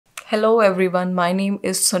Hello everyone, my name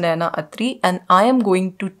is Sunaina Atri and I am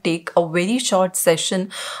going to take a very short session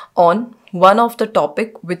on one of the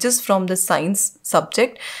topic which is from the science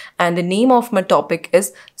subject, and the name of my topic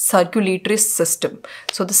is circulatory system.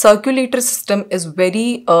 So the circulatory system is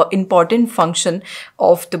very important function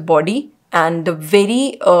of the body and the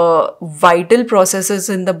very vital processes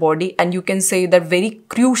in the body, and you can say that very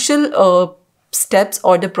crucial steps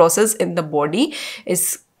or the process in the body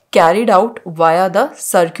is carried out via the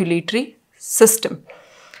circulatory system.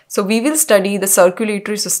 So we will study the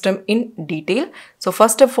circulatory system in detail. So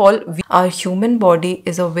first of all, our human body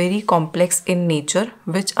is a very complex in nature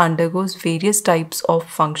which undergoes various types of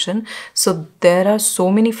function. So there are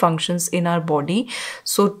so many functions in our body.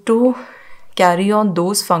 So to carry on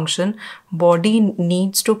those function, body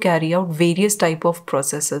needs to carry out various type of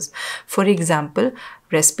processes. For example,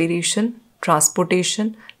 respiration,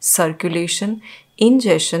 transportation, circulation,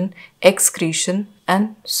 ingestion, excretion,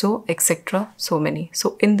 and so etc. So many.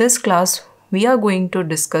 So in this class, we are going to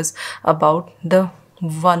discuss about the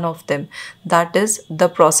one of them, that is the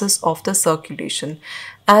process of the circulation.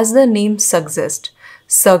 As the name suggests,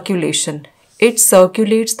 circulation, it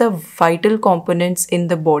circulates the vital components in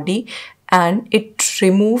the body and it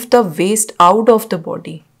removes the waste out of the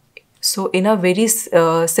body. So in a very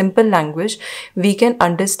simple language, we can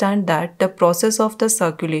understand that the process of the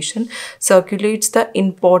circulation circulates the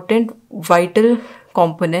important vital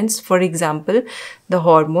components, for example, the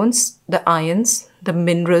hormones, the ions, the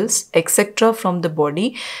minerals, etc. from the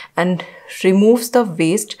body, and removes the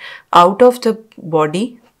waste out of the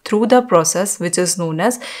body through the process which is known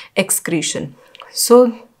as excretion.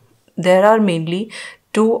 So there are mainly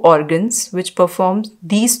two organs which perform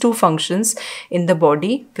these two functions in the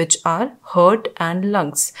body, which are heart and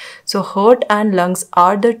lungs. So heart and lungs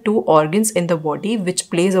are the two organs in the body which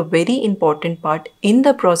plays a very important part in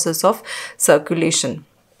the process of circulation.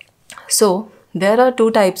 So there are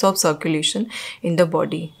two types of circulation in the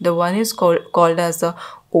body. The one is called as the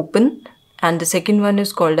open and the second one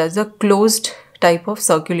is called as the closed type of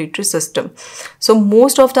circulatory system. So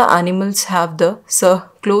most of the animals have the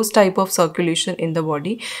closed type of circulation in the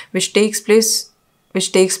body, which takes place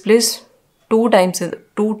two times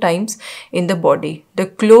in the body. The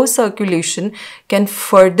closed circulation can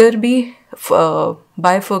further be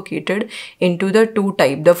bifurcated into the two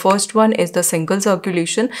types. The first one is the single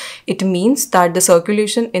circulation. It means that the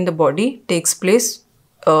circulation in the body takes place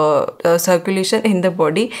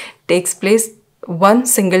one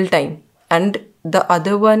single time, and the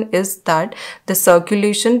other one is that the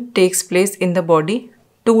circulation takes place in the body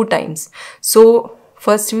two times. So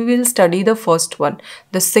first we will study the first one,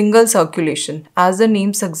 the single circulation. As the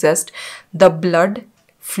name suggests, the blood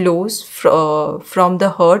flows from the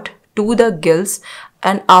heart to the gills,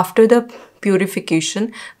 and after the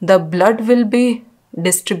purification, the blood will be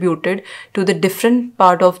distributed to the different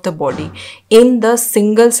part of the body in the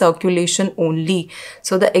single circulation only.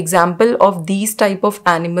 So the example of these type of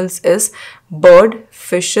animals is bird,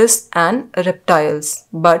 fishes and reptiles.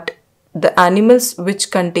 But the animals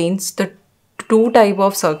which contains the two type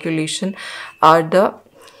of circulation are the,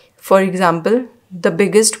 for example, the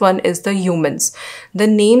biggest one is the humans. The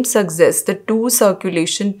name suggests the two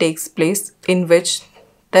circulation takes place in which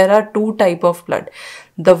there are two type of blood.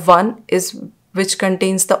 The one is which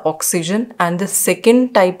contains the oxygen, and the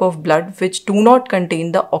second type of blood which do not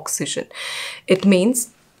contain the oxygen. It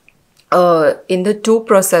means in the two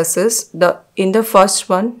processes, in the first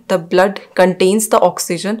one the blood contains the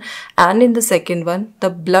oxygen, and in the second one the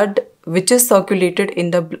blood which is circulated in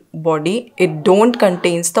the body, it don't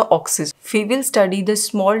contains the oxygen. We will study the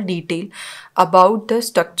small detail about the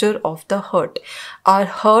structure of the heart. Our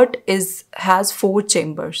heart has four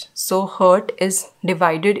chambers. So heart is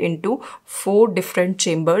divided into four different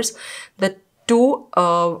chambers. The two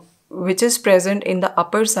which is present in the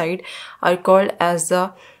upper side are called as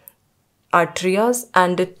the arteries,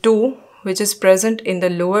 and the two which is present in the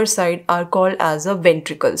lower side are called as the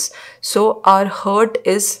ventricles. So our heart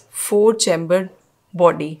is four-chambered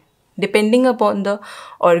body. Depending upon the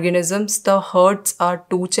organisms, the hearts are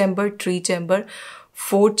two-chambered, three-chambered,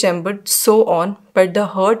 four-chambered, so on. But the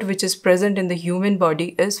heart which is present in the human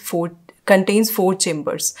body contains four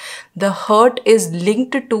chambers. The heart is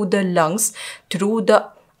linked to the lungs through the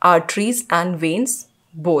arteries and veins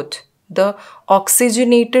both. The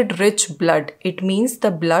oxygenated rich blood, it means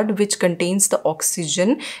the blood which contains the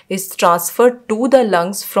oxygen, is transferred to the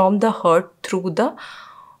lungs from the heart through the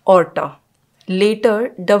aorta.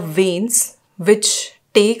 Later, the veins which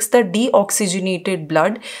takes the deoxygenated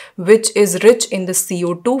blood which is rich in the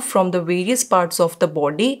CO2 from the various parts of the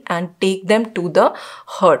body and take them to the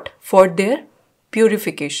heart for their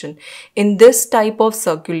purification. In this type of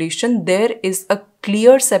circulation, there is a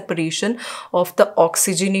clear separation of the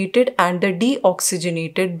oxygenated and the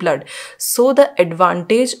deoxygenated blood. So the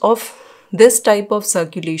advantage of this type of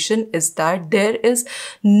circulation is that there is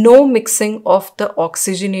no mixing of the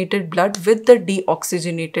oxygenated blood with the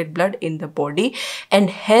deoxygenated blood in the body, and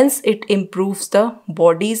hence it improves the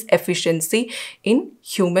body's efficiency in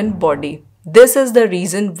human body. This is the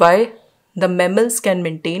reason why the mammals can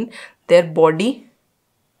maintain their body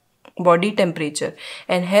temperature,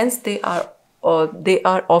 and hence they are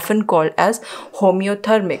often called as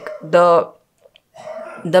homeothermic.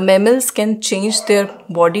 The mammals can change their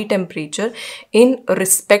body temperature in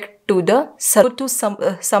respect to the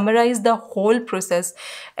summarize the whole process.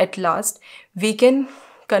 At last, we can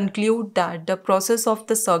conclude that the process of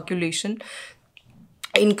the circulation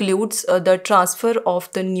includes the transfer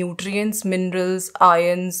of the nutrients, minerals,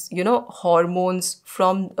 ions, hormones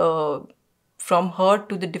from heart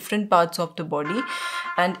to the different parts of the body,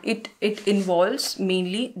 and it involves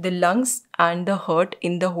mainly the lungs and the heart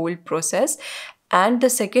in the whole process. And the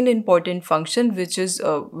second important function which is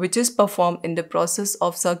performed in the process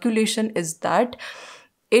of circulation is that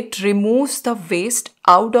it removes the waste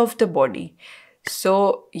out of the body.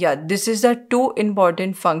 So yeah, this is the two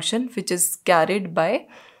important function which is carried by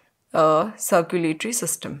circulatory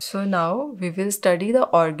system. So now we will study the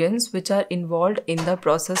organs which are involved in the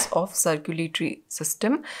process of circulatory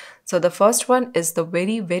system. So the first one is the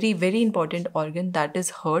very, very, very important organ, that is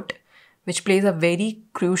heart, which plays a very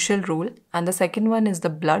crucial role. And the second one is the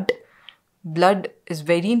blood. Blood is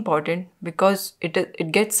very important because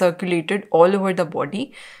it gets circulated all over the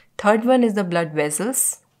body. Third one is the blood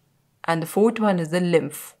vessels, and the fourth one is the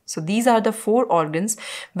lymph. So these are the four organs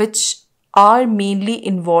which are mainly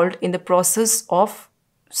involved in the process of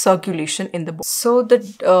circulation in the body. So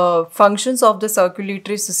the functions of the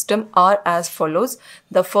circulatory system are as follows.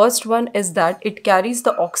 The first one is that it carries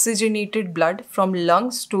the oxygenated blood from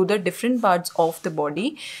lungs to the different parts of the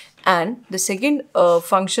body. And the second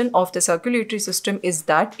function of the circulatory system is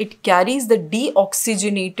that it carries the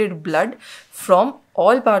deoxygenated blood from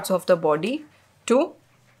all parts of the body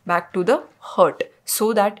back to the heart,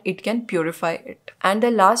 so that it can purify it. And the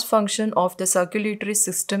last function of the circulatory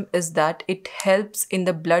system is that it helps in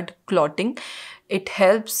the blood clotting. It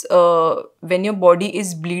helps when your body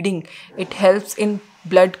is bleeding, it helps in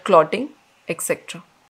blood clotting, etc.